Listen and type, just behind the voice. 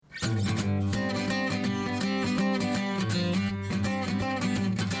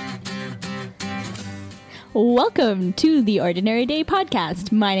Welcome to the Ordinary Day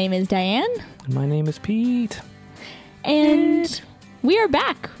podcast. My name is Diane. My name is Pete. And we are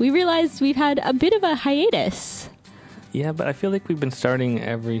back. We realized we've had a bit of a hiatus. Yeah, but I feel like we've been starting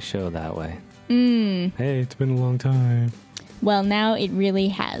every show that way. Hey, it's been a long time. Well, now it really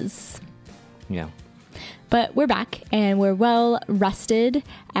has. Yeah. But we're back and we're well rested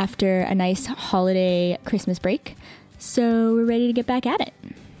after a nice holiday Christmas break. So we're ready to get back at it.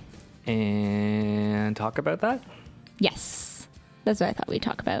 And talk about that? Yes. That's what I thought we'd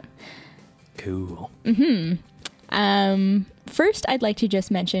talk about. Cool. First, I'd like to just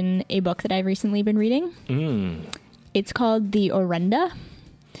mention a book that I've recently been reading. It's called The Orenda,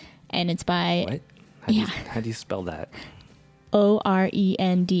 and it's by... What? How do you spell that?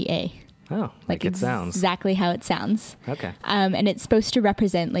 Orenda. Oh, like it sounds. Exactly how it sounds. Okay. And it's supposed to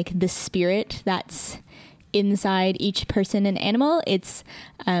represent like the spirit that's inside each person and animal. It's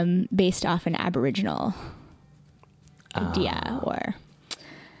based off an Aboriginal idea or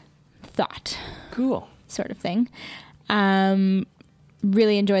thought. Cool. Sort of thing.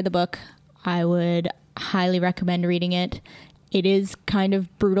 Really enjoyed the book. I would highly recommend reading it. It is kind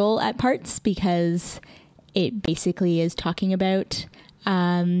of brutal at parts because it basically is talking about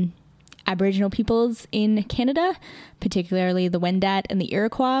Aboriginal peoples in Canada, particularly the Wendat and the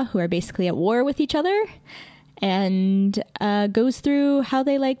Iroquois, who are basically at war with each other, and goes through how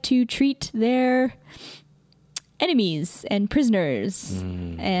they like to treat their enemies and prisoners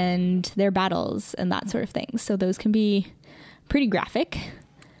and their battles and that sort of thing. So those can be pretty graphic.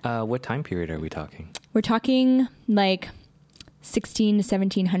 What time period are we talking? We're talking like 16 to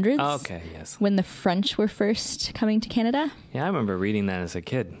 1700s. Oh, okay, yes. When the French were first coming to Canada. Yeah, I remember reading that as a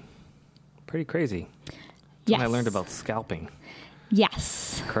kid. Pretty crazy. That's when I learned about scalping.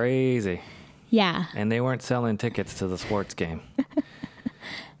 Yes. Crazy. Yeah. And they weren't selling tickets to the sports game.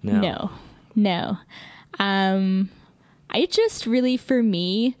 No. I just really, for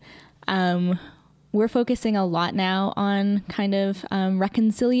me, we're focusing a lot now on kind of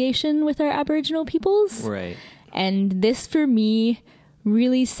reconciliation with our Aboriginal peoples. Right. And this, for me,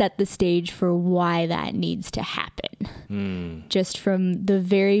 really set the stage for why that needs to happen. Just from the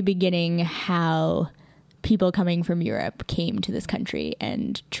very beginning, how people coming from Europe came to this country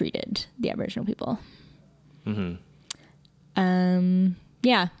and treated the Aboriginal people.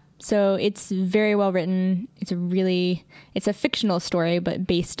 Yeah. So it's very well written. It's a fictional story, but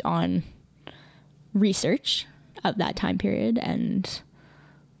based on research of that time period and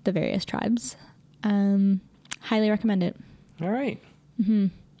the various tribes. Highly recommend it. All right.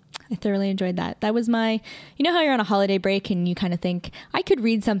 I thoroughly enjoyed that. That was you know how you're on a holiday break and you kind of think, I could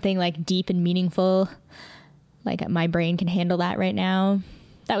read something like deep and meaningful, like my brain can handle that right now.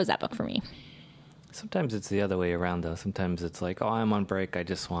 That was that book for me. Sometimes it's the other way around, though. Sometimes it's like, oh, I'm on break. I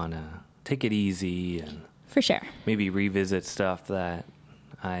just want to take it easy and For sure. maybe revisit stuff that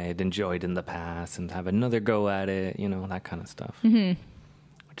I had enjoyed in the past and have another go at it, that kind of stuff. Which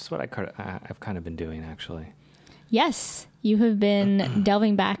is what I've kind of been doing, actually. Yes, you have been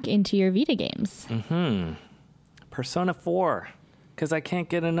delving back into your Vita games. Persona 4, because I can't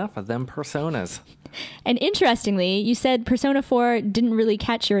get enough of them personas. And interestingly, you said Persona 4 didn't really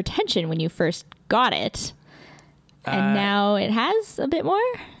catch your attention when you first got it. And now it has a bit more?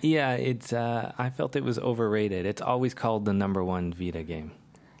 Yeah, I felt it was overrated. It's always called the number one Vita game.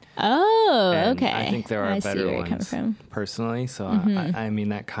 Oh, And okay. I think there are better ones, personally. So, I mean,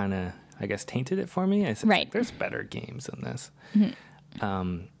 that kind of, I guess, tainted it for me. I said, right. There's better games than this.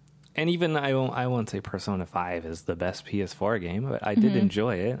 And even, I won't say Persona 5 is the best PS4 game, but I did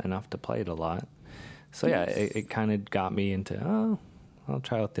enjoy it enough to play it a lot. So, yeah, it kind of got me into, I'll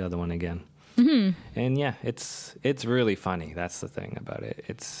try out the other one again. And, yeah, it's really funny. That's the thing about it.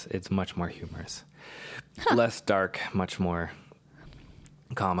 It's much more humorous. Less dark, much more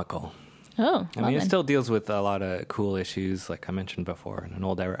comical. Oh, I mean, it still deals with a lot of cool issues, like I mentioned before in an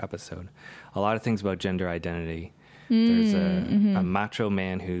old era episode. A lot of things about gender identity. There's a macho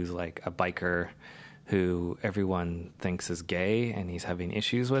man who's like a biker who everyone thinks is gay, and he's having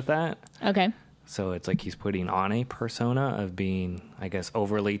issues with that. Okay. So it's like he's putting on a persona of being, I guess,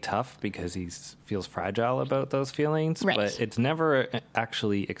 overly tough because he feels fragile about those feelings. Right. But it's never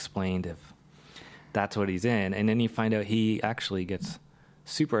actually explained if that's what he's in. And then you find out he actually gets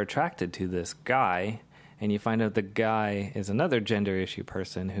super attracted to this guy, and you find out the guy is another gender issue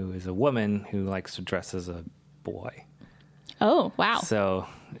person who is a woman who likes to dress as a boy. Oh, wow. So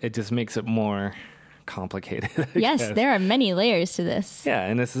it just makes it more complicated. Yes, there are many layers to this. Yeah,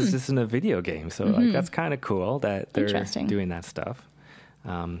 and this is just in a video game, so like that's kind of cool that they're doing that stuff.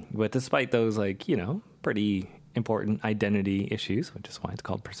 But despite those, like, pretty important identity issues, which is why it's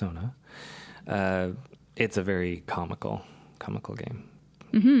called Persona, it's a very comical game.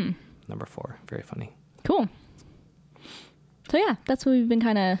 Number 4, very funny. Cool. So yeah, that's what we've been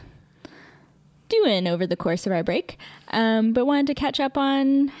kind of doing over the course of our break. But wanted to catch up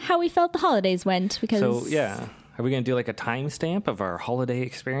on how we felt the holidays went, because... So, yeah. Are we going to do like a timestamp of our holiday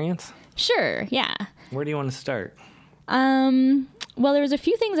experience? Sure, yeah. Where do you want to start? Well, there was a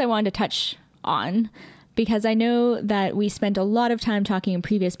few things I wanted to touch on, because I know that we spent a lot of time talking in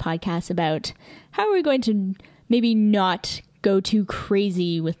previous podcasts about how are we going to maybe not go too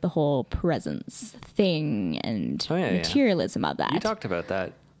crazy with the whole presents thing and materialism of that. You talked about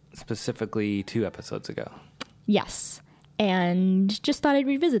that specifically 2 episodes ago. Yes. And just thought I'd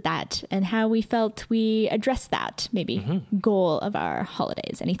revisit that and how we felt we addressed that, maybe, goal of our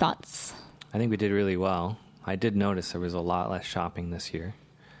holidays. Any thoughts? I think we did really well. I did notice there was a lot less shopping this year.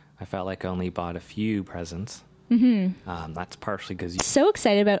 I felt like I only bought a few presents. That's partially because... So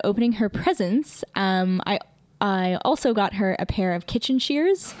excited about opening her presents. I also got her a pair of kitchen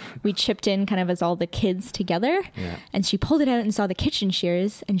shears. We chipped in kind of as all the kids together. Yeah. And she pulled it out and saw the kitchen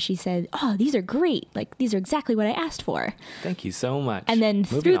shears. And she said, "Oh, these are great. Like, these are exactly what I asked for." Thank you so much. And then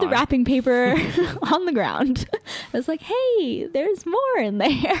threw the wrapping paper on the ground. I was like, hey, there's more in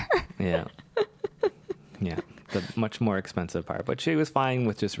there. Yeah. Yeah. The much more expensive part. But she was fine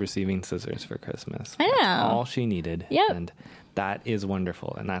with just receiving scissors for Christmas. I know. That's all she needed. Yep. And that is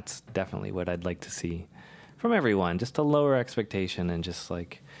wonderful. And that's definitely what I'd like to see from everyone, just to lower expectation and just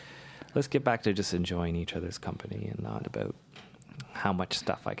like, let's get back to just enjoying each other's company and not about how much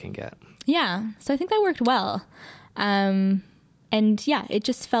stuff I can get. Yeah. So I think that worked well. And yeah, it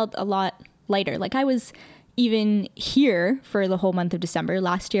just felt a lot lighter. Like, I was even here for the whole month of December.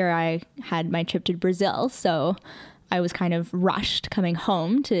 Last year I had my trip to Brazil, so I was kind of rushed coming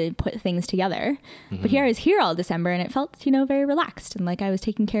home to put things together. But here I was here all December, and it felt, very relaxed, and like I was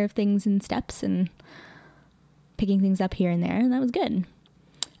taking care of things in steps and picking things up here and there, and that was good.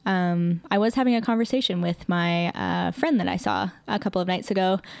 I was having a conversation with my friend that I saw a couple of nights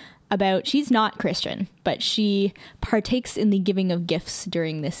ago about, she's not Christian, but she partakes in the giving of gifts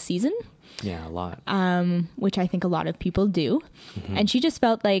during this season. Yeah, a lot. Which I think a lot of people do. And she just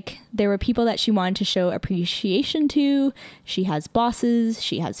felt like there were people that she wanted to show appreciation to. She has bosses,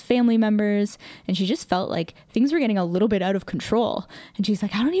 she has family members, and she just felt like things were getting a little bit out of control. And she's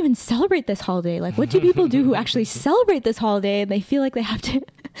like, I don't even celebrate this holiday. Like, what do people do who actually celebrate this holiday and they feel like they have to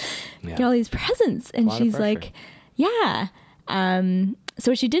get all these presents? And she's like, yeah. So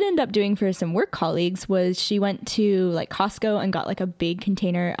what she did end up doing for some work colleagues was she went to like Costco and got like a big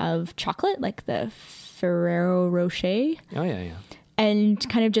container of chocolate, like the Ferrero Rocher. Oh, yeah. And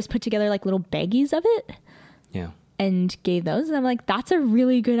kind of just put together like little baggies of it. Yeah. And gave those. And I'm like, that's a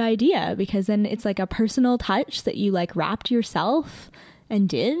really good idea, because then it's like a personal touch that you like wrapped yourself and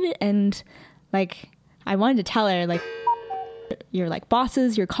did. And like, I wanted to tell her, like, your like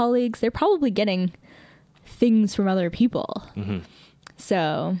bosses, your colleagues, they're probably getting things from other people.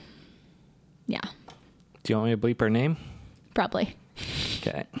 So, yeah. Do you want me to bleep her name? Probably.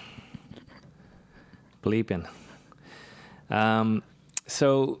 Okay. Bleeping.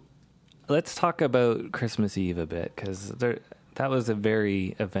 So let's talk about Christmas Eve a bit, because that was a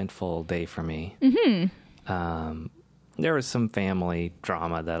very eventful day for me. There was some family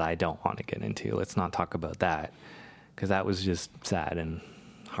drama that I don't want to get into. Let's not talk about that, because that was just sad and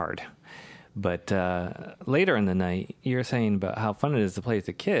hard. But later in the night, you were saying about how fun it is to play with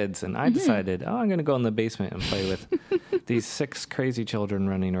the kids, and I decided, I'm going to go in the basement and play with these 6 crazy children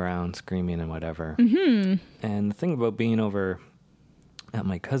running around, screaming and whatever. And the thing about being over at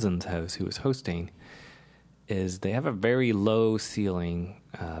my cousin's house, who was hosting, is they have a very low ceiling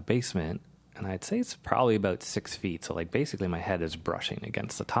basement, and I'd say it's probably about 6 feet, so like basically my head is brushing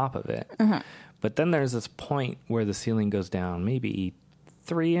against the top of it. But then there's this point where the ceiling goes down maybe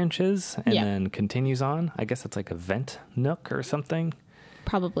 3 inches and then continues on. I guess it's like a vent nook or something.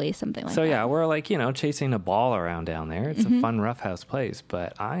 Probably something like that. So yeah, we're like, chasing a ball around down there. It's a fun roughhouse place,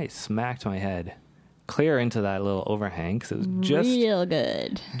 but I smacked my head clear into that little overhang, because it was just real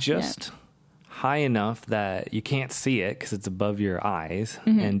good. Just high enough that you can't see it because it's above your eyes,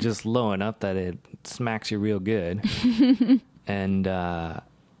 and just low enough that it smacks you real good. And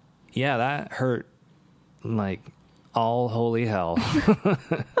yeah, that hurt like all holy hell.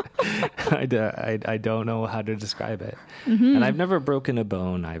 I don't know how to describe it. And I've never broken a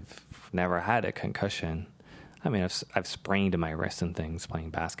bone. I've never had a concussion. I mean, I've sprained my wrist and things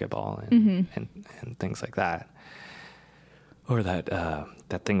playing basketball and things like that. Or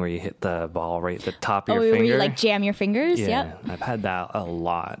that thing where you hit the ball right at the top of your finger. Where you like jam your fingers? Yeah, Yep. I've had that a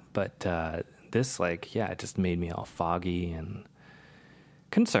lot. But this, it just made me all foggy and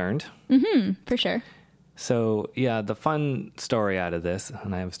concerned. For sure. So, yeah, the fun story out of this,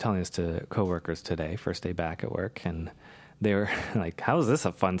 and I was telling this to coworkers today, first day back at work, and they were like, how is this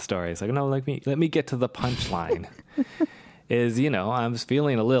a fun story? It's like, no, let me get to the punchline. Is, I was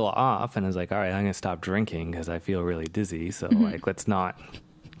feeling a little off, and I was like, all right, I'm going to stop drinking because I feel really dizzy. So, like, let's not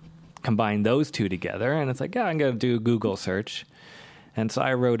combine those two together. And it's like, yeah, I'm going to do a Google search. And so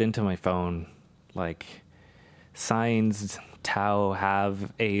I wrote into my phone, like, signs Tau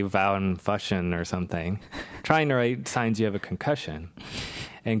have a Vaunfuschen or something, trying to write signs you have a concussion.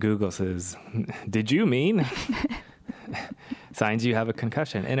 And Google says, did you mean signs you have a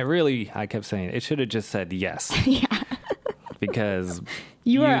concussion? And I kept saying, it should have just said yes. Yeah. Because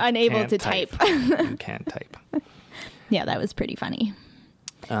you are unable to type. You can't type. Yeah, that was pretty funny.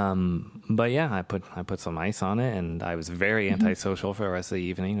 But yeah, I put some ice on it, and I was very antisocial for the rest of the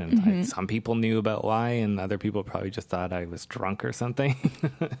evening. And some people knew about why, and other people probably just thought I was drunk or something.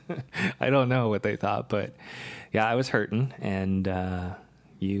 I don't know what they thought, but yeah, I was hurting, and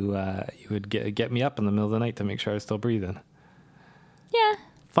you would get me up in the middle of the night to make sure I was still breathing. Yeah,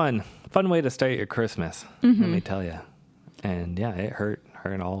 fun way to start your Christmas. Let me tell you. And yeah, it hurt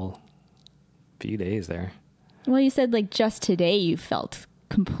all few days there. Well, you said like just today you felt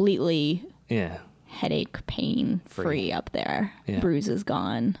completely headache pain free up there. Yeah. Bruises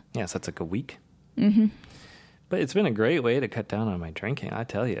gone. Yeah, so that's like a week. But it's been a great way to cut down on my drinking, I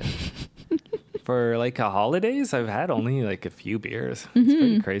tell you. For like a holidays, I've had only like a few beers. It's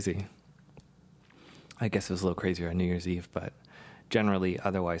pretty crazy. I guess it was a little crazier on New Year's Eve, but generally,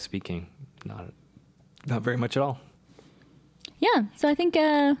 otherwise speaking, not very much at all. Yeah, so I think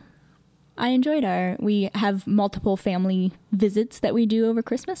I enjoyed we have multiple family visits that we do over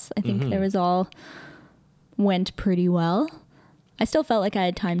Christmas. I think went pretty well. I still felt like I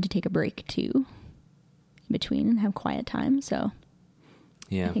had time to take a break too in between and have quiet time. So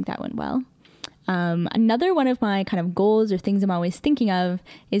yeah, I think that went well. Another one of my kind of goals or things I'm always thinking of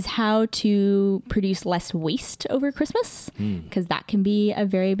is how to produce less waste over Christmas, because that can be a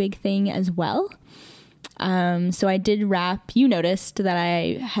very big thing as well. So I did wrap. You noticed that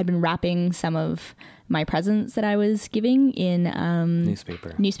I had been wrapping some of my presents that I was giving in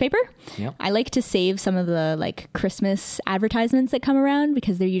newspaper. Yep. I like to save some of the like Christmas advertisements that come around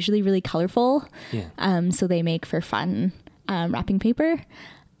because they're usually really colorful. Yeah. So they make for fun wrapping paper.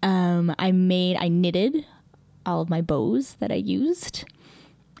 I knitted all of my bows that I used.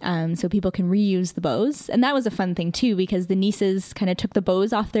 So people can reuse the bows. And that was a fun thing too, because the nieces kind of took the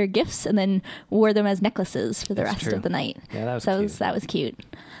bows off their gifts and then wore them as necklaces for the rest of the night. Yeah, that was cute. That was cute.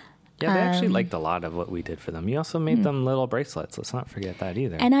 Yeah, they actually liked a lot of what we did for them. You also made them little bracelets. Let's not forget that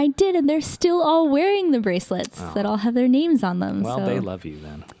either. And I did, and they're still all wearing the bracelets that all have their names on them. Well, they love you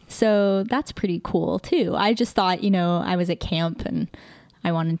then. So that's pretty cool too. I just thought, I was at camp and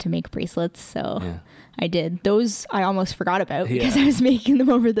I wanted to make bracelets, so yeah. I did. Those I almost forgot about because I was making them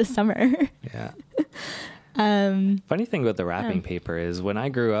over the summer. Yeah. Funny thing about the wrapping paper is when I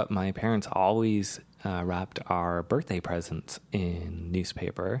grew up, my parents always wrapped our birthday presents in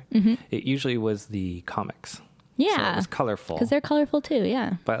newspaper. It usually was the comics. Yeah. So it was colorful. Because they're colorful too,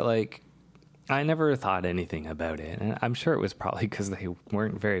 yeah. But like, I never thought anything about it. And I'm sure it was probably because they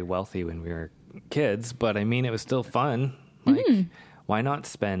weren't very wealthy when we were kids. But I mean, it was still fun. Like, why not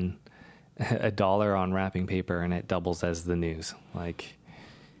spend $1 on wrapping paper and it doubles as the news? Like,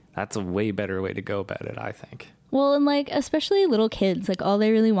 that's a way better way to go about it, I think. Well, and like, especially little kids, like all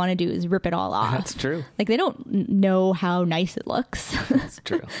they really want to do is rip it all off. That's true. Like they don't know how nice it looks. That's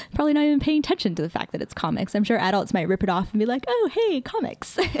true. Probably not even paying attention to the fact that it's comics. I'm sure adults might rip it off and be like, oh, hey,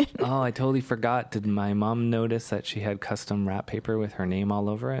 comics. Oh, I totally forgot. Did my mom notice that she had custom wrap paper with her name all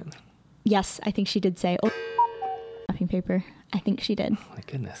over it? Yes, I think she did say, oh, wrapping paper. I think she did. Oh, my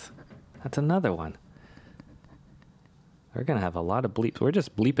goodness. That's another one. We're going to have a lot of bleeps. We're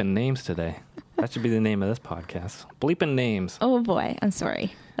just bleeping names today. That should be the name of this podcast. Bleeping names. Oh, boy. I'm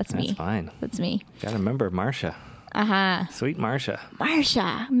sorry. That's me. That's fine. That's me. Got to remember Marsha. Sweet Marsha.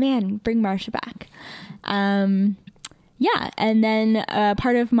 Marsha. Man, bring Marsha back. Yeah. And then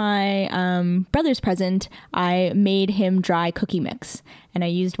part of my brother's present, I made him dry cookie mix. And I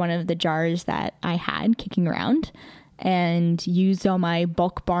used one of the jars that I had kicking around and used all my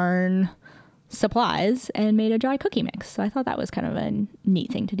Bulk Barn supplies and made a dry cookie mix. So I thought that was kind of a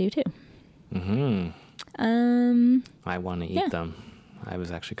neat thing to do too. I want to eat them. I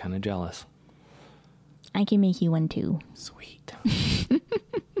was actually kind of jealous. I can make you one too. Sweet.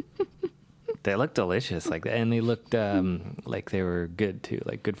 They look delicious, and they looked like they were good too,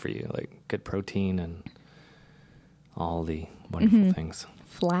 like good for you, like good protein and all the wonderful things.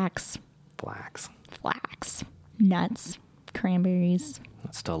 Flax, nuts, cranberries.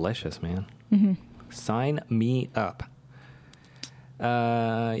 That's delicious, man. Sign me up.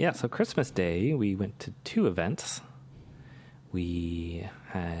 So Christmas Day, we went to 2 events. We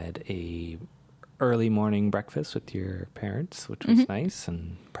had a early morning breakfast with your parents, which was nice,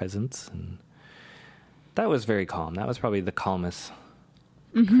 and presents, and that was very calm. That was probably the calmest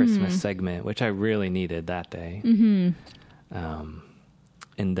Christmas segment, which I really needed that day. And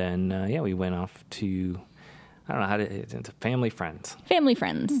then, we went off to, I don't know how to, it's family friends. Family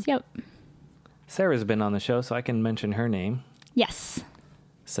friends, yep. Sarah's been on the show, so I can mention her name. Yes.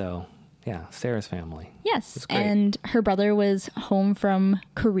 So, yeah, Sarah's family. Yes, and her brother was home from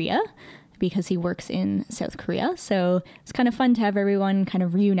Korea because he works in South Korea. So it's kind of fun to have everyone kind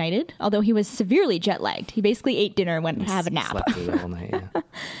of reunited, although he was severely jet-lagged. He basically ate dinner and went to have a nap. Slept through the whole night, yeah. I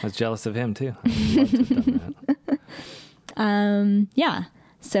was jealous of him, too. I would love to have done that. Yeah,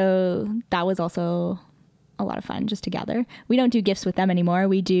 so that was also a lot of fun just to gather. We don't do gifts with them anymore.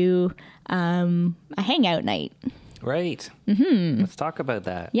 We do a hangout night. Right. Let's talk about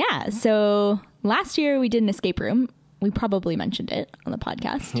that. Yeah, so last year we did an escape room. We probably mentioned it on the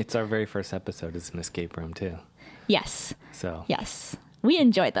podcast. It's our very first episode. It's an escape room, too. Yes. So. Yes. We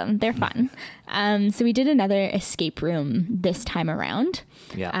enjoyed them. They're fun. So we did another escape room this time around.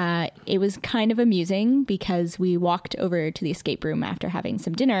 Yeah. It was kind of amusing because we walked over to the escape room after having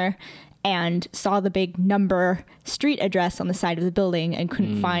some dinner and saw the big number street address on the side of the building and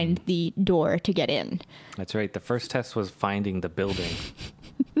couldn't find the door to get in. That's right. The first test was finding the building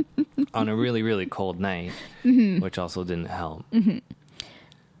on a really, really cold night, which also didn't help.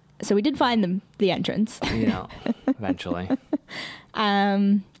 So we did find the entrance. Yeah, eventually.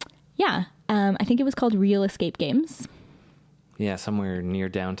 I think it was called Real Escape Games. Yeah, somewhere near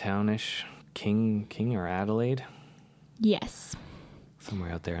downtown-ish. King or Adelaide? Yes.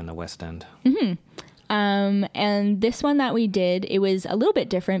 Somewhere out there in the West End. And this one that we did, it was a little bit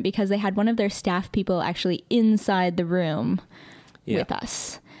different because they had one of their staff people actually inside the room with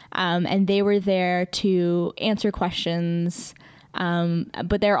us. And they were there to answer questions.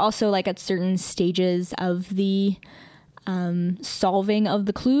 But they're also like at certain stages of the solving of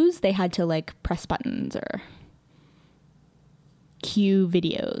the clues. They had to like press buttons or cue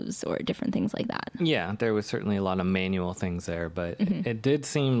videos or different things like that. Yeah, there was certainly a lot of manual things there, but it did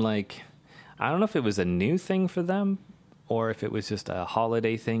seem like, I don't know if it was a new thing for them or if it was just a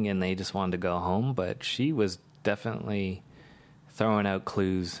holiday thing and they just wanted to go home, but she was definitely throwing out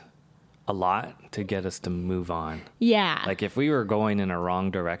clues a lot to get us to move on. Yeah. Like if we were going in a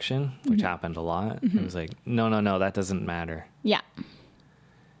wrong direction, which happened a lot, it was like, no, that doesn't matter. Yeah.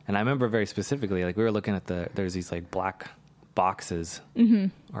 And I remember very specifically, like we were looking at there's these like black boxes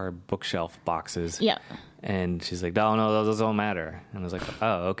or bookshelf boxes. Yeah. And she's like, no, those don't matter. And I was like,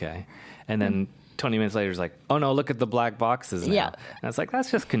 oh, okay. And then 20 minutes later, it's like, oh no, look at the black boxes now. Yeah. And it's like,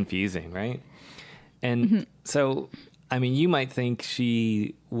 that's just confusing, right? And so, I mean, you might think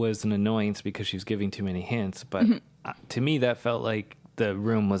she was an annoyance because she was giving too many hints, but to me, that felt like the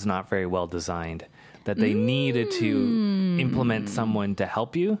room was not very well designed, that they needed to implement someone to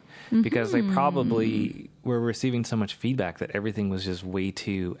help you because they probably were receiving so much feedback that everything was just way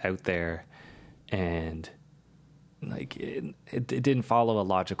too out there and like it didn't follow a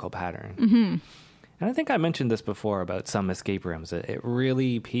logical pattern. And I think I mentioned this before about some escape rooms. It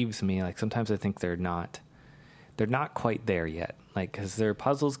really peeves me. Like sometimes I think they're not quite there yet. Like, because their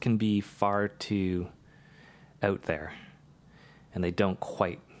puzzles can be far too out there and they don't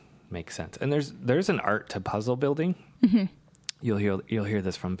quite make sense. And there's an art to puzzle building. You'll hear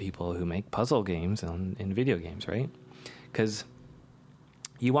this from people who make puzzle games in video games, right? Because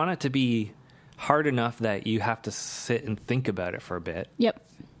you want it to be hard enough that you have to sit and think about it for a bit. Yep.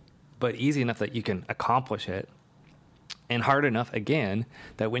 But easy enough that you can accomplish it. And hard enough, again,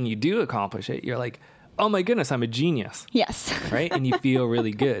 that when you do accomplish it, you're like, oh my goodness, I'm a genius. Yes. Right? And you feel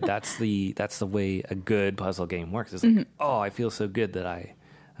really good. That's the way a good puzzle game works. It's like, oh, I feel so good that I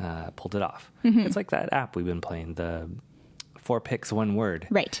pulled it off. It's like that app we've been playing, the 4 picks, 1 word.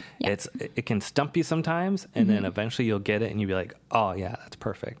 Right. Yeah. It can stump you sometimes, and then eventually you'll get it, and you'll be like, oh yeah, that's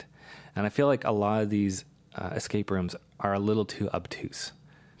perfect. And I feel like a lot of these escape rooms are a little too obtuse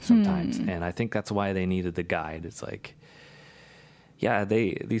sometimes, and I think that's why they needed the guide. It's like, yeah,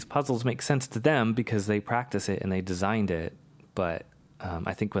 these puzzles make sense to them because they practice it and they designed it, but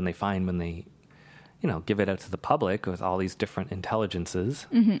I think when they give it out to the public with all these different intelligences,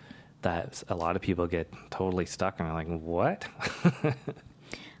 that a lot of people get totally stuck and are like, what?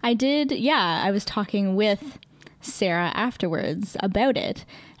 I did, yeah. I was talking with Sarah afterwards about it.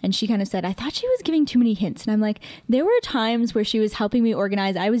 And she kind of said, I thought she was giving too many hints. And I'm like, there were times where she was helping me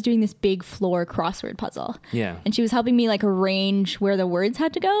organize. I was doing this big floor crossword puzzle. Yeah. And she was helping me like arrange where the words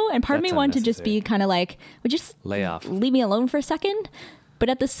had to go. And part of me wanted to just be kind of like, would you just lay off, leave me alone for a second? But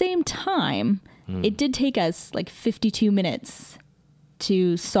at the same time, it did take us like 52 minutes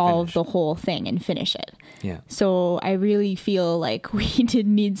to solve the whole thing and finish it. Yeah. So I really feel like we did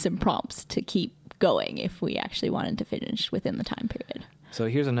need some prompts to keep going if we actually wanted to finish within the time period. So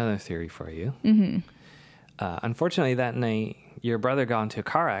here's another theory for you. Mm-hmm. Unfortunately, that night, your brother got into a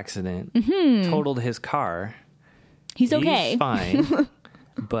car accident, totaled his car. He's okay. He's fine.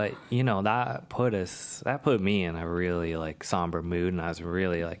 But, you know, that put me in a really, like, somber mood, and I was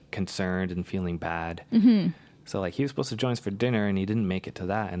really, like, concerned and feeling bad. Mm-hmm. So, like, he was supposed to join us for dinner, and he didn't make it to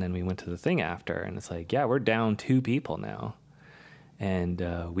that, and then we went to the thing after, and it's like, yeah, we're down 2 people now. And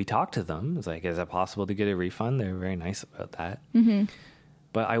we talked to them. It's like, is it possible to get a refund? They were very nice about that. Mm-hmm.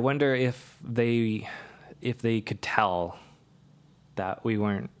 But I wonder if they could tell that we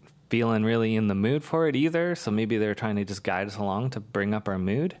weren't feeling really in the mood for it either. So maybe they were trying to just guide us along to bring up our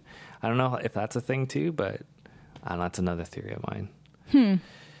mood. I don't know if that's a thing too, but I don't know, that's another theory of mine.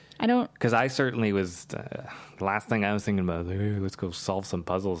 I don't... Because I certainly was... the last thing I was thinking about, hey, let's go solve some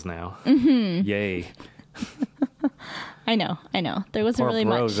puzzles now. Mm-hmm. Yay. I know. There wasn't really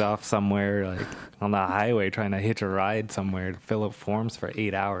much. Bro's off somewhere, like on the highway, trying to hitch a ride somewhere to fill out forms for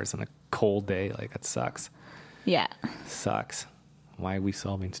 8 hours on a cold day. Like, that sucks. Yeah. Sucks. Why are we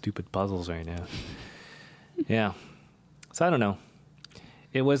solving stupid puzzles right now? Yeah. So I don't know.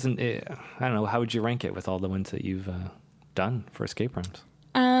 I don't know. How would you rank it with all the ones that you've done for escape rooms?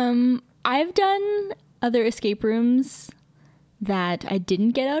 I've done other escape rooms that I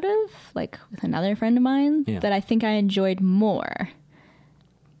didn't get out of, like with another friend of mine, that I think I enjoyed more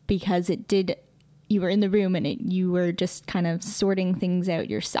because you were in the room and you were just kind of sorting things out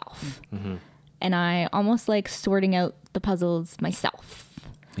yourself. Mm-hmm. And I almost like sorting out the puzzles myself.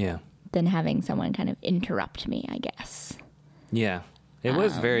 Yeah. Than having someone kind of interrupt me, I guess. Yeah. It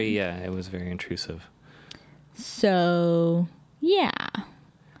was very intrusive. So, yeah.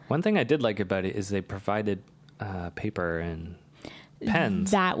 One thing I did like about it is they provided paper and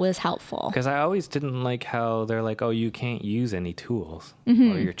pens. That was helpful. Because I always didn't like how they're like, oh, you can't use any tools or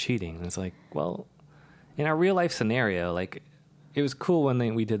you're cheating. And it's like, well, in a real life scenario, like, it was cool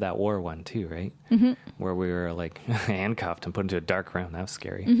when we did that war one too, right? Mm-hmm. Where we were like handcuffed and put into a dark room. That was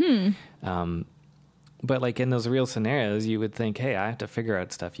scary. Mm-hmm. But like in those real scenarios, you would think, hey, I have to figure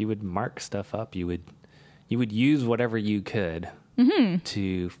out stuff. You would mark stuff up. You would use whatever you could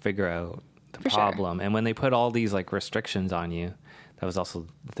to figure out the problem. Sure. And when they put all these like restrictions on you, that was also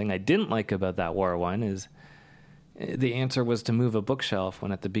the thing I didn't like about that war one is the answer was to move a bookshelf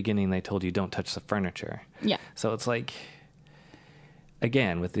when at the beginning they told you don't touch the furniture. Yeah. So it's like,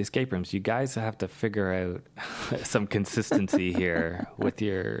 again, with the escape rooms, you guys have to figure out some consistency here with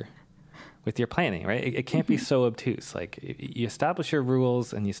your planning, right? It can't be so obtuse. Like, you establish your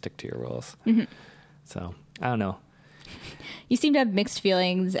rules and you stick to your rules. Mm-hmm. So, I don't know. You seem to have mixed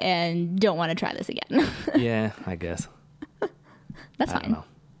feelings and don't want to try this again. Yeah, I guess. That's fine. I don't know.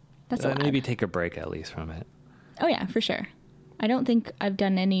 That's maybe take a break at least from it. Oh, yeah, for sure. I don't think I've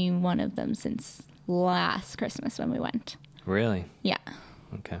done any one of them since last Christmas when we went. Really? Yeah.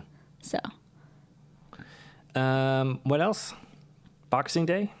 Okay. So. What else? Boxing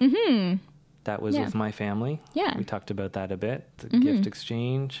Day? Mm-hmm. That was with my family. Yeah. We talked about that a bit. The gift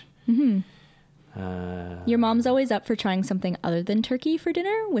exchange. Mm-hmm. Your mom's always up for trying something other than turkey for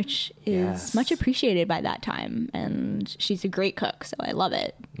dinner, which is much appreciated by that time. And she's a great cook, so I love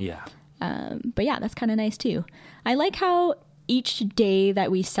it. Yeah. But yeah, that's kind of nice too. I like how each day that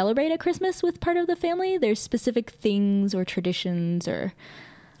we celebrate at Christmas with part of the family, there's specific things or traditions or...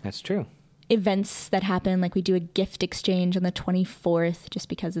 That's true. Events that happen, like we do a gift exchange on the 24th just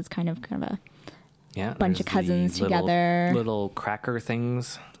because it's kind of a bunch of cousins together. Little cracker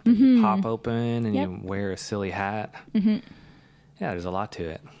things that you pop open and you wear a silly hat. Mm-hmm. Yeah, there's a lot to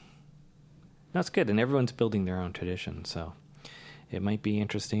it. That's good, and everyone's building their own tradition, so it might be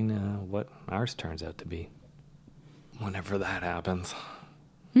interesting what ours turns out to be whenever that happens.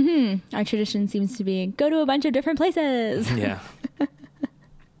 Mm-hmm. Our tradition seems to be go to a bunch of different places. Yeah.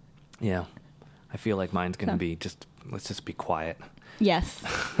 Yeah. I feel like mine's going to be let's just be quiet. Yes.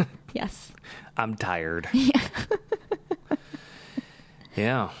 Yes. I'm tired. Yeah.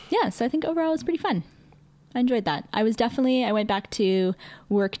 Yeah. Yeah, so I think overall it was pretty fun. I enjoyed that. I went back to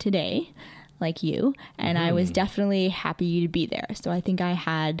work today, like you, and I was definitely happy to be there. So I think I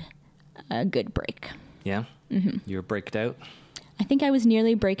had a good break. Yeah? Mm-hmm. You were braked out? I think I was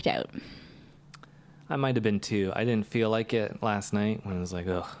nearly braked out. I might have been 2. I didn't feel like it last night when I was like,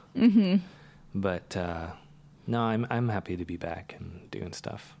 ugh. But no, I'm happy to be back and doing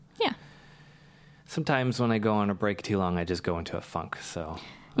stuff. Yeah. Sometimes when I go on a break too long, I just go into a funk. So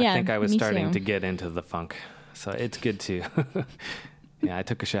Yeah, I think I was me starting too. to get into the funk. So it's good to. Yeah, I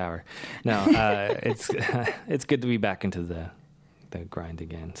took a shower. No, it's good to be back into the grind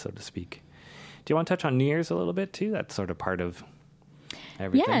again, so to speak. Do you want to touch on New Year's a little bit too? That's sort of part of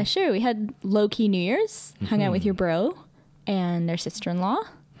everything. Yeah, sure. We had low-key New Year's, hung out with your bro and their sister-in-law.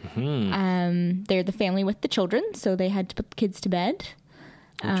 They're the family with the children, so they had to put the kids to bed.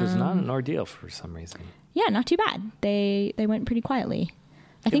 Which was not an ordeal for some reason. Yeah, not too bad. They went pretty quietly.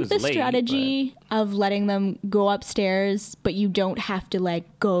 I think was the late, strategy of letting them go upstairs, but you don't have to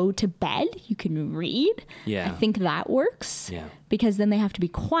like go to bed. You can read. Yeah. I think that works. Yeah. Because then they have to be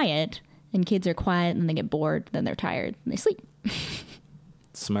quiet, and kids are quiet, and they get bored, then they're tired, and they sleep.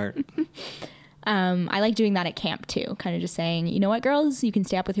 Smart. I like doing that at camp too. Kind of just saying, you know what, girls, you can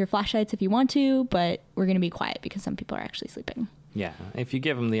stay up with your flashlights if you want to, but we're going to be quiet because some people are actually sleeping. Yeah. If you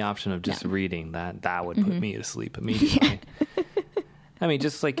give them the option of just reading, that would put me to sleep immediately. I mean,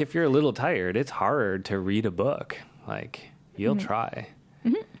 just like if you're a little tired, it's hard to read a book. Like, you'll try.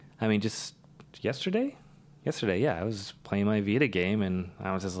 I mean, just yesterday, yeah, I was playing my Vita game and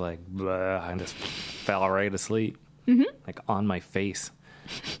I was just like, bleh, I just fell right asleep, like on my face.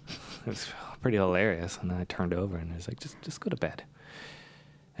 It was pretty hilarious. And then I turned over and I was like, just go to bed.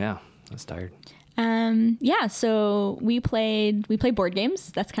 Yeah, I was tired. Yeah, so we played board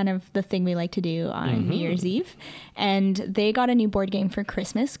games. That's kind of the thing we like to do on New Year's Eve. And they got a new board game for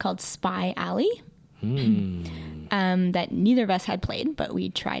Christmas called Spy Alley. That neither of us had played, but we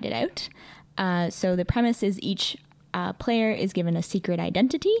tried it out. So the premise is each player is given a secret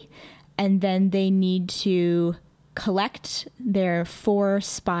identity, and then they need to collect their 4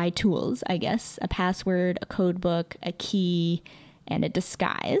 spy tools, I guess, a password, a code book, a key, and a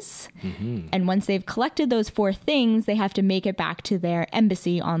disguise. And once they've collected those 4 things, they have to make it back to their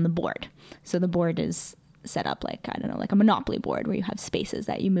embassy on the board. So the board is set up like, I don't know, like a Monopoly board where you have spaces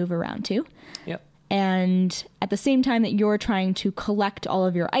that you move around to. Yep. And at the same time that you're trying to collect all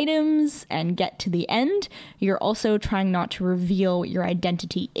of your items and get to the end, you're also trying not to reveal what your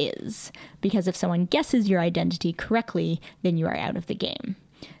identity is. Because if someone guesses your identity correctly, then you are out of the game.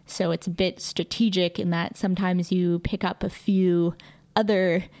 So it's a bit strategic in that sometimes you pick up a few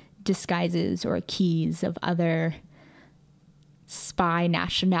other disguises or keys of other spy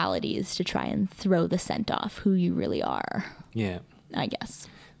nationalities to try and throw the scent off who you really are, Yeah. I guess.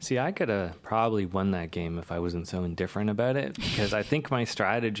 See, I could have probably won that game if I wasn't so indifferent about it, because I think my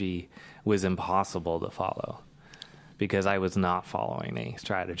strategy was impossible to follow because I was not following a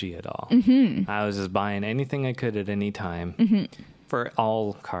strategy at all. I was just buying anything I could at any time for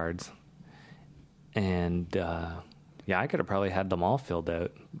all cards. And yeah, I could have probably had them all filled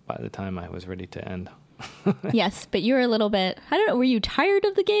out by the time I was ready to end. Yes, but you were a little bit, I don't know, were you tired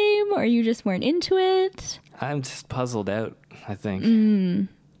of the game or you just weren't into it? I'm just puzzled out, I think.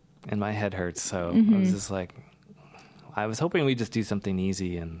 And my head hurts, so I was just like, I was hoping we'd just do something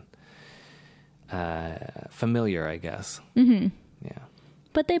easy and familiar, I guess. Yeah.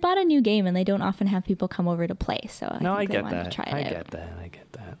 But they bought a new game and they don't often have people come over to play, so I think they get wanted that. to try it I out.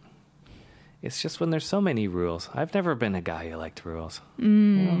 get that. It's just when there's so many rules. I've never been a guy who liked rules. You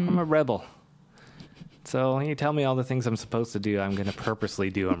know, I'm a rebel. So when you tell me all the things I'm supposed to do, I'm going to purposely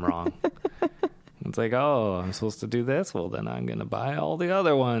do them wrong. It's like, oh, I'm supposed to do this? Well, then I'm going to buy all the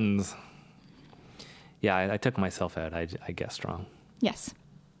other ones. Yeah, I took myself out. I guessed wrong. Yes.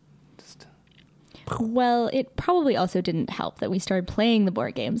 Just, Well, it probably also didn't help that we started playing the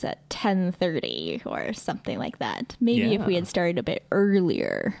board games at 10:30 or something like that. Maybe if we Yeah. had started a bit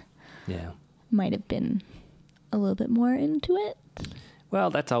earlier, yeah. might have been a little bit more into it. Well,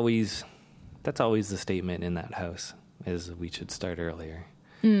 that's always the statement in that house, is we should start earlier.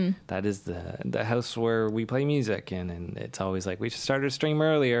 That is the house where we play music in, and it's always like, we should start our stream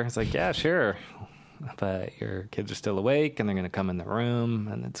earlier. It's like, yeah, sure. But your kids are still awake, and they're going to come in the room,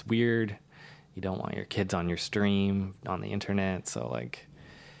 and it's weird. You don't want your kids on your stream, on the internet, so like,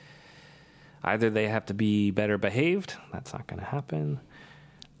 either they have to be better behaved, that's not going to happen,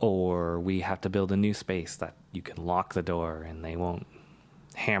 or we have to build a new space that you can lock the door, and they won't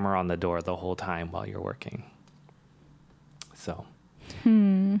hammer on the door the whole time while you're working. So, I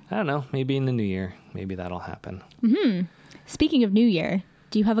don't know, maybe in the new year, maybe that'll happen. Speaking of New Year,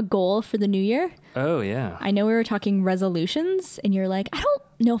 do you have a goal for the new year? Oh, yeah. I know we were talking resolutions, and you're like, I don't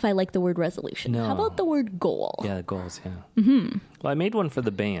know if I like the word resolution. No. How about the word goal? Yeah, the goals, yeah. Well, I made one for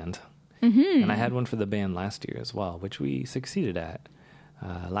the band, and I had one for the band last year as well, which we succeeded at.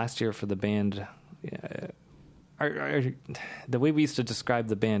 Last year for the band, the way we used to describe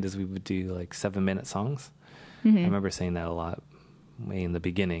the band is we would do like 7-minute songs. I remember saying that a lot way in the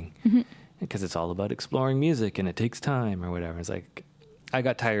beginning because it's all about exploring music and it takes time or whatever. It's like I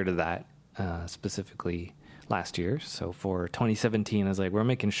got tired of that specifically last year. So for 2017, I was like, we're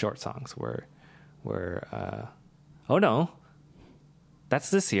making short songs. Oh no, that's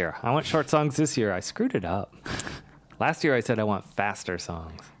this year. I want short songs this year. I screwed it up. Last year I said I want faster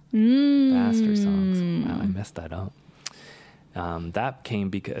songs. Faster songs. Wow, I messed that up. That came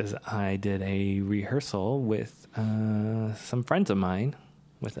because I did a rehearsal with some friends of mine,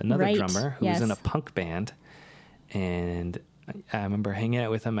 with another drummer who was in a punk band. And I remember hanging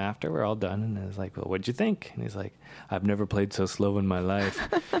out with him after we're all done. And I was like, well, what'd you think? And he's like, I've never played so slow in my life.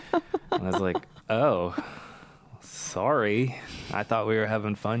 And I was like, oh, sorry. I thought we were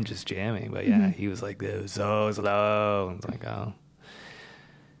having fun just jamming. But yeah, he was like, it was so slow. I was like, oh.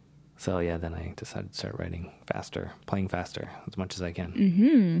 So yeah, then I decided to start playing faster as much as I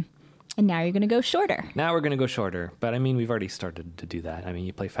can. And now you're going to go shorter. Now we're going to go shorter. But I mean, we've already started to do that. I mean,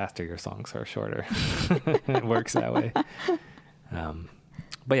 you play faster, your songs are shorter. It works that way.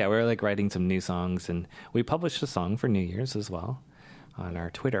 But yeah, we're like writing some new songs, and we published a song for New Year's as well on our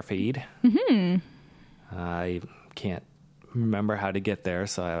Twitter feed. I can't remember how to get there,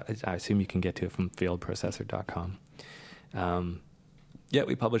 so I assume you can get to it from fieldprocessor.com. Yeah,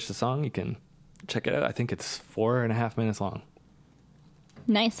 we published a song. You can check it out. I think it's 4.5 minutes long.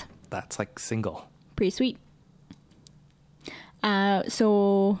 Nice. That's like single. Pretty sweet.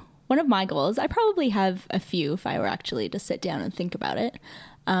 So one of my goals, I probably have a few if I were actually to sit down and think about it.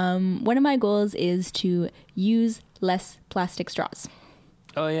 One of my goals is to use less plastic straws.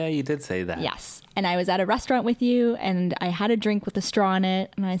 Oh, yeah, you did say that. Yes. And I was at a restaurant with you, and I had a drink with a straw in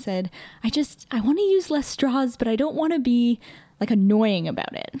it, and I said, I want to use less straws, but I don't want to be like annoying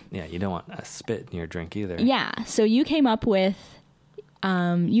about it. Yeah, you don't want a spit in your drink either. Yeah. So you came up with,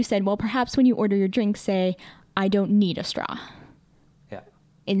 you said, well, perhaps when you order your drink, say, I don't need a straw. Yeah.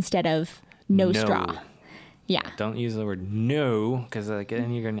 Instead of no straw. Yeah. Don't use the word no, because like,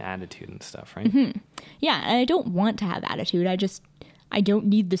 then you're going to attitude and stuff, right? Yeah. And I don't want to have attitude. I don't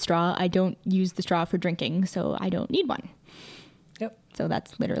need the straw. I don't use the straw for drinking, so I don't need one. Yep. So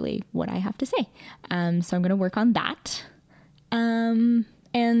that's literally what I have to say. So I'm going to work on that.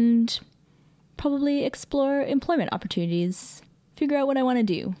 And probably explore employment opportunities, figure out what I want to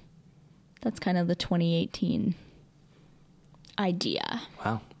do. That's kind of the 2018 idea.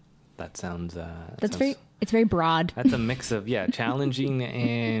 Wow. That sounds, it's very broad. That's a mix of, challenging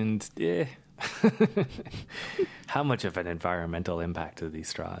and, how much of an environmental impact are these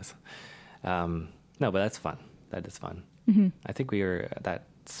straws? No, but that's fun. That is fun. I think that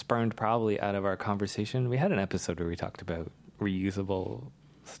spurned probably out of our conversation. We had an episode where we talked about reusable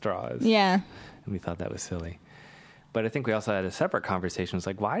straws. Yeah. And we thought that was silly. But I think we also had a separate conversation. It's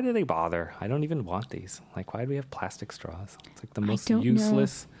like, why do they bother? I don't even want these. Like, why do we have plastic straws? It's like the most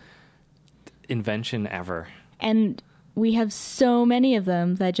useless invention ever. And we have so many of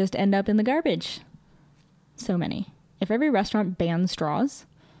them that just end up in the garbage. So many. If every restaurant banned straws,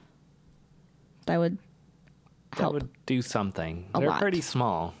 that would help. That would do something. They're pretty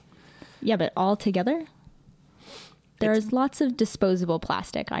small. Yeah, but all together? There's lots of disposable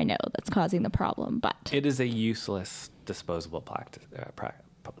plastic, I know, that's causing the problem, but... It is a useless disposable plastic.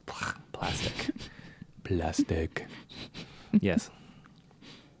 Plastic. Yes.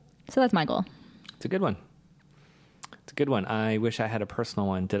 So that's my goal. It's a good one. I wish I had a personal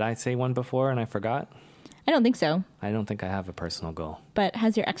one. Did I say one before and I forgot? I don't think so. I don't think I have a personal goal. But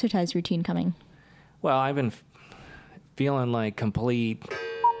how's your exercise routine coming? Well, I've been feeling like complete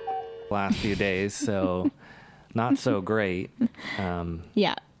last few days, so... Not so great.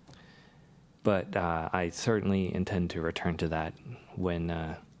 Yeah. But I certainly intend to return to that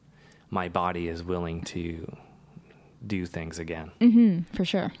when my body is willing to do things again. For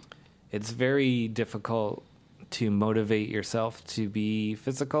sure. It's very difficult to motivate yourself to be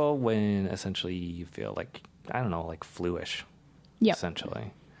physical when essentially you feel like, I don't know, like fluish. Yep.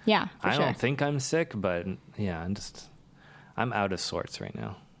 Essentially. Yeah, for sure. I don't think I'm sick, but yeah, I'm out of sorts right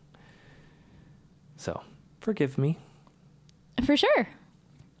now. So... Forgive me. For sure.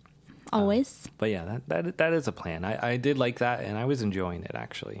 Always. But yeah, that is a plan. I did like that, and I was enjoying it,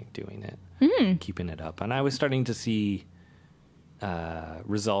 actually, doing it, keeping it up. And I was starting to see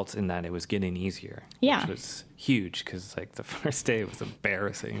results in that it was getting easier. Yeah. Which was huge, because like the first day it was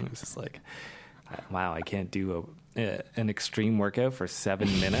embarrassing. It was just like, wow, I can't do an extreme workout for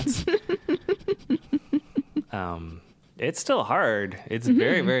 7 minutes. It's still hard. It's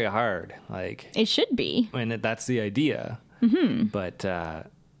very, very hard. Like it should be. And that's the idea. But,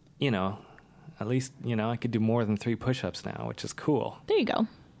 at least, I could do more than 3 push-ups now, which is cool. There you go.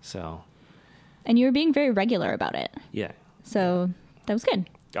 So. And you were being very regular about it. Yeah. So that was good.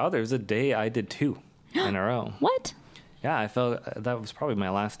 Oh, there was a day I did 2 in a row. What? Yeah, I felt that was probably my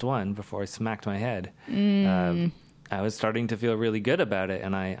last one before I smacked my head. I was starting to feel really good about it,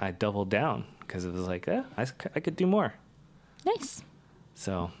 and I doubled down because it was like, I could do more. Nice.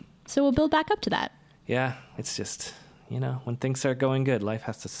 So we'll build back up to that. Yeah, it's just, when things start going good, life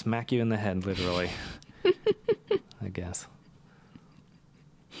has to smack you in the head, literally. I guess.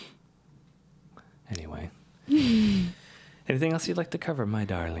 Anyway. Anything else you'd like to cover, my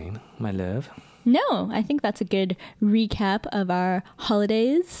darling, my love? No, I think that's a good recap of our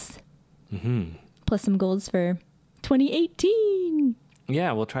holidays. Mm-hmm. Plus some goals for 2018.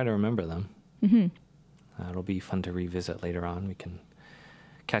 Yeah, we'll try to remember them. Mm-hmm. It'll be fun to revisit later on. We can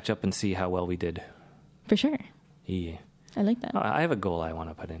catch up and see how well we did. For sure. Yeah. I like that. Oh, I have a goal I want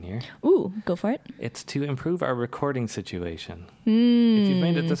to put in here. Ooh, go for it. It's to improve our recording situation. Mm. If you've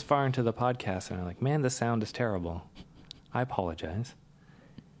made it this far into the podcast and are like, man, the sound is terrible, I apologize.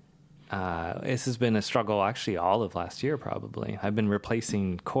 This has been a struggle actually all of last year, probably. I've been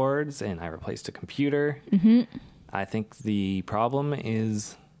replacing cords and I replaced a computer. Mm-hmm. I think the problem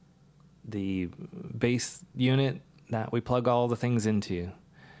is the base unit that we plug all the things into,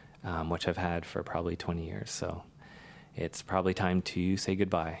 which I've had for probably 20 years. So it's probably time to say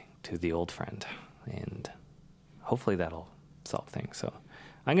goodbye to the old friend, and hopefully that'll solve things. So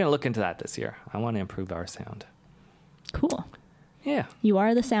I'm going to look into that this year. I want to improve our sound. Cool. Yeah. You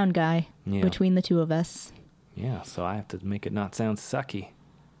are the sound guy between the two of us. Yeah, so I have to make it not sound sucky.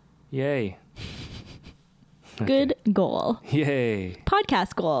 Yay. Good goal. Yay.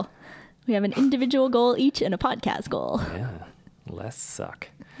 Podcast goal. We have an individual goal each and a podcast goal. Yeah, less suck.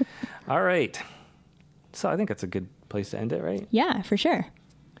 All right. So I think that's a good place to end it, right? Yeah, for sure.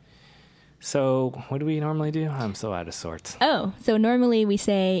 So what do we normally do? I'm so out of sorts. Oh, so normally we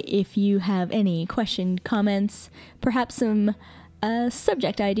say if you have any question, comments, perhaps some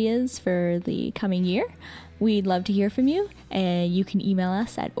subject ideas for the coming year, we'd love to hear from you. And you can email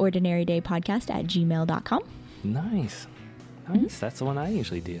us at ordinarydaypodcast@gmail.com. Nice. That's the one I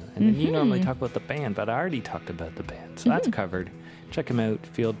usually do. And then you normally talk about the band, but I already talked about the band. So that's covered. Check them out,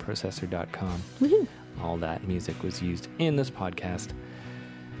 fieldprocessor.com. Woohoo. All that music was used in this podcast.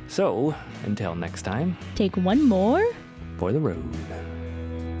 So, until next time, take one more for the road.